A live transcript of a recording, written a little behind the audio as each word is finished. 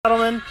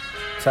Gentlemen,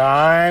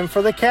 time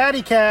for the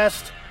Caddy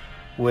Cast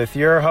with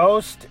your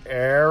host,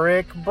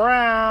 Eric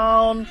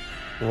Brown.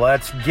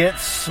 Let's get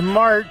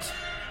smart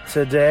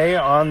today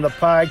on the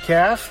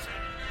podcast,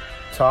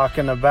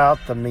 talking about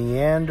the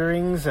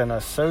meanderings in a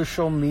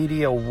social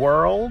media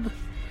world.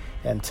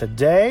 And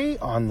today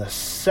on the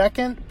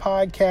second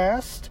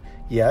podcast,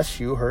 yes,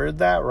 you heard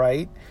that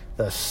right,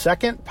 the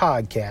second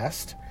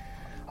podcast,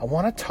 I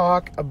want to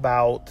talk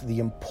about the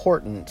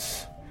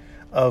importance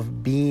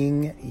of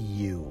being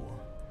you.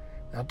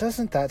 Now,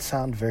 doesn't that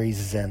sound very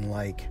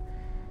Zen-like?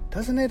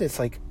 Doesn't it? It's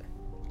like,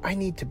 I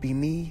need to be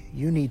me,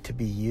 you need to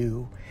be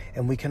you,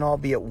 and we can all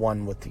be at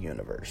one with the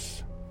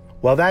universe.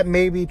 Well, that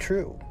may be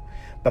true,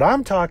 but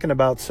I'm talking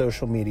about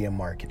social media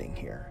marketing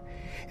here.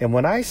 And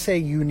when I say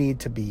you need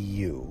to be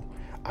you,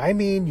 I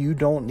mean you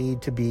don't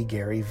need to be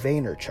Gary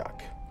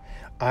Vaynerchuk.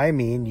 I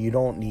mean you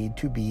don't need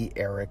to be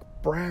Eric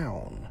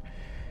Brown.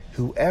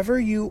 Whoever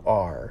you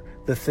are,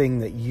 the thing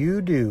that you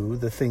do,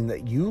 the thing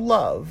that you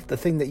love, the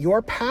thing that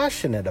you're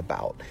passionate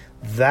about,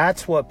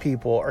 that's what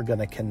people are going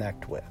to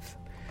connect with.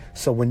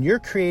 So when you're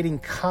creating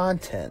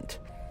content,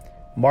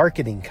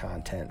 marketing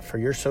content for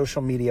your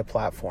social media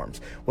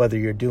platforms, whether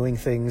you're doing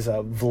things,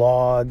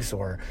 vlogs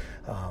or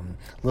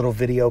little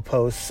video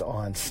posts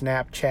on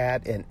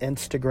Snapchat and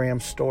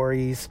Instagram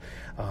stories,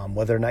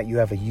 whether or not you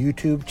have a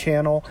YouTube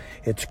channel,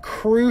 it's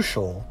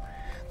crucial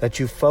that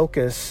you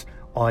focus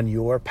on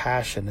your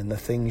passion and the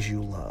things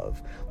you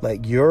love.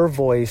 Let your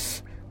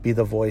voice be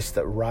the voice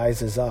that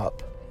rises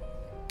up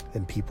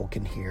and people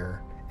can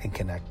hear and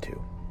connect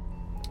to.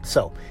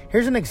 So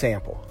here's an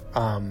example.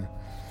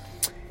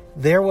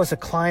 There was a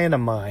client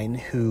of mine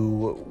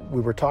who we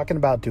were talking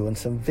about doing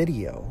some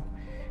video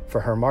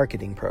for her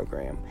marketing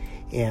program.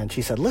 And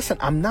she said, listen,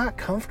 I'm not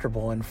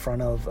comfortable in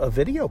front of a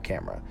video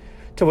camera.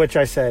 To which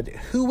I said,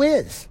 who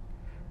is?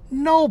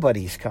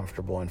 Nobody's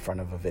comfortable in front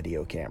of a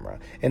video camera.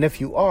 And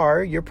if you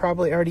are, you're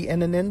probably already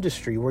in an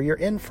industry where you're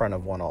in front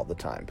of one all the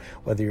time,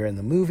 whether you're in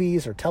the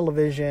movies or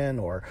television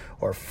or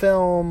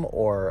film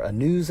or a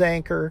news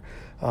anchor.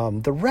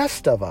 The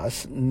rest of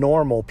us,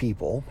 normal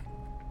people,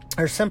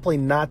 are simply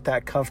not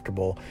that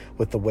comfortable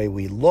with the way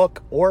we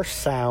look or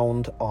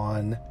sound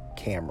on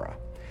camera.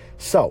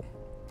 So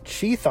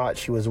she thought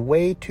she was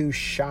way too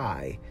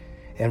shy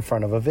in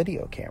front of a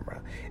video camera.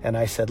 And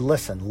I said,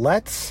 listen,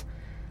 let's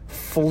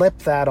flip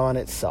that on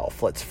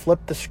itself. Let's flip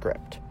the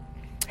script.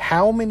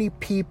 How many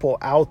people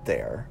out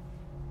there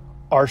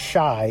are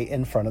shy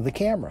in front of the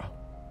camera?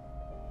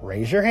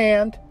 Raise your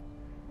hand.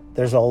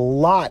 There's a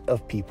lot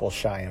of people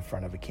shy in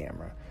front of a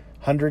camera.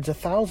 Hundreds of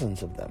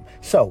thousands of them.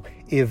 So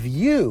if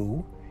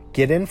you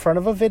get in front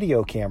of a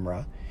video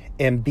camera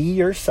and be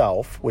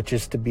yourself, which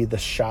is to be the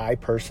shy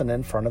person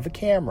in front of a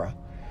camera,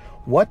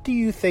 what do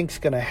you think's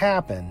going to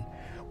happen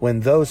when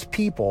those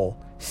people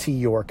see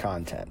your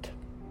content?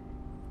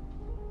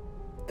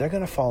 They're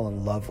going to fall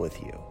in love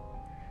with you.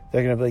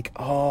 They're going to be like,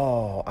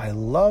 oh, I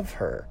love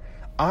her.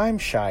 I'm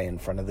shy in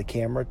front of the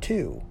camera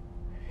too.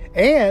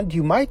 And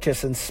you might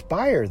just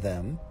inspire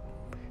them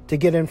to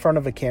get in front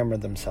of a camera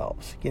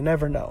themselves. You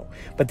never know.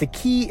 But the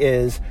key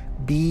is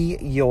be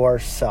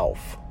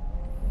yourself.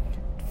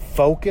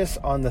 Focus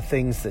on the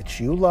things that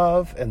you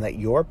love and that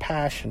you're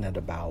passionate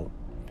about.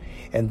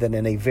 And then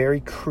in a very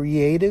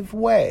creative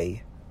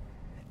way,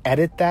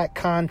 edit that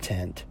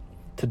content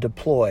to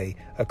deploy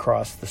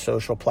across the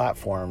social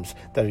platforms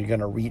that are going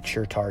to reach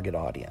your target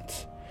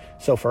audience.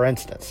 So for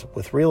instance,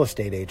 with real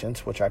estate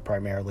agents, which I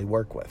primarily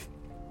work with,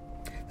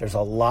 there's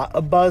a lot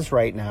of buzz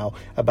right now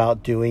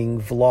about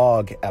doing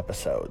vlog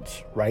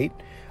episodes, right?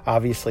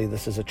 Obviously,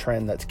 this is a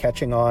trend that's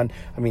catching on.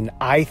 I mean,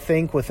 I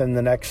think within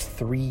the next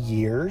 3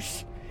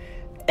 years,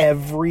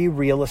 every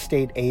real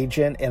estate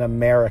agent in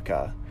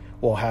America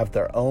will have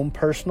their own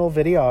personal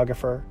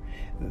videographer,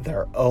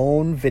 their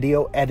own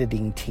video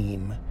editing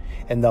team,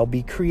 and they'll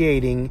be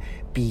creating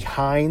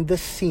behind the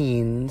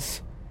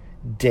scenes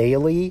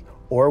daily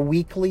or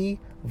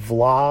weekly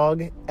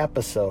vlog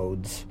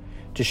episodes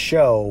to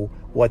show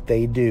what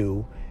they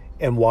do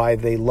and why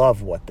they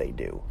love what they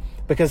do.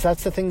 Because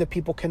that's the thing that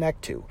people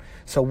connect to.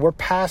 So we're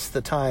past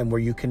the time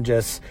where you can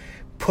just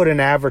put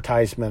an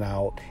advertisement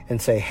out and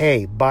say,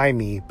 hey, buy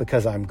me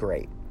because I'm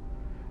great.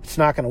 It's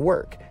not going to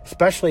work,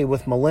 especially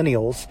with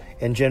millennials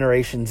and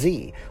Generation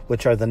Z,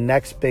 which are the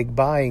next big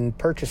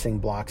purchasing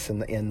blocks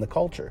in the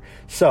culture.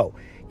 So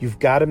you've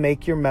got to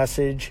make your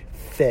message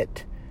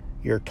fit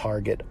your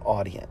target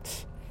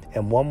audience.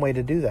 And one way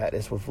to do that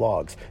is with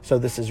vlogs. So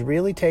this is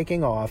really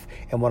taking off.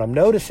 And what I'm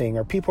noticing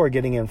are people are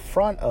getting in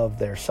front of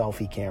their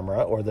selfie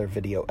camera or their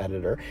video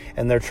editor,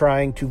 and they're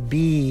trying to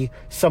be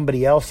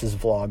somebody else's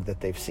vlog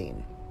that they've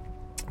seen.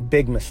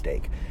 Big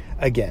mistake.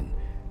 Again,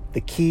 the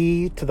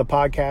key to the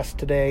podcast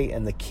today,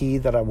 and the key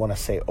that I want to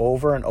say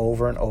over and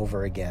over and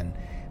over again,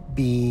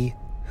 be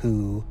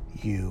who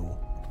you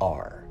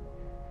are.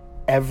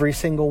 Every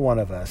single one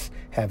of us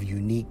have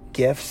unique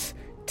gifts,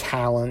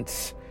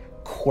 talents,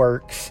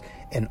 quirks,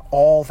 and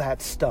all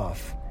that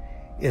stuff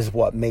is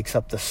what makes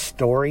up the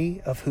story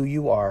of who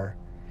you are.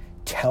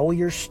 Tell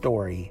your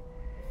story,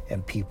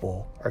 and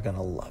people are going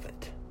to love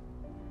it.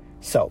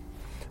 So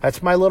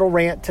that's my little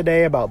rant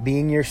today about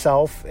being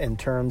yourself in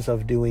terms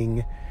of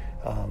doing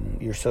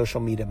your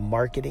social media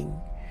marketing.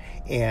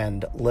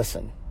 And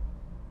listen,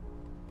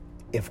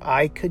 if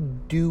I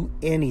could do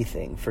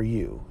anything for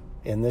you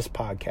in this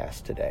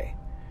podcast today,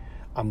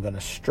 I'm going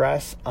to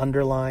stress,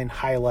 underline,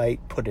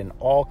 highlight, put in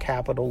all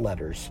capital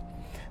letters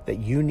that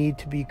you need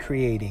to be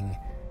creating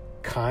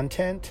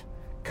content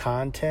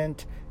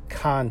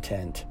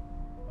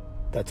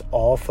that's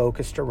all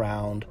focused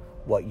around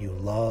what you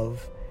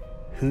love,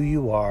 who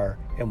you are,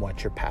 and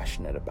what you're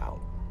passionate about.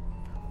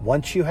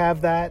 Once you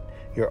have that,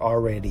 you're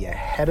already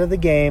ahead of the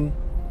game,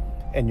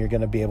 and you're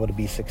going to be able to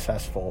be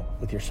successful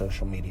with your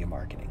social media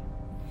marketing.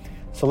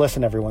 So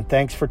listen, everyone,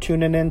 thanks for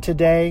tuning in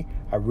today.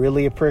 I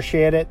really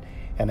appreciate it.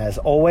 And as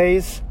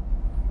always,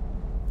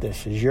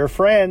 this is your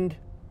friend,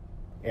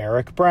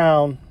 Eric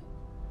Brown,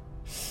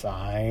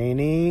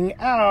 signing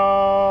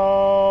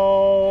out.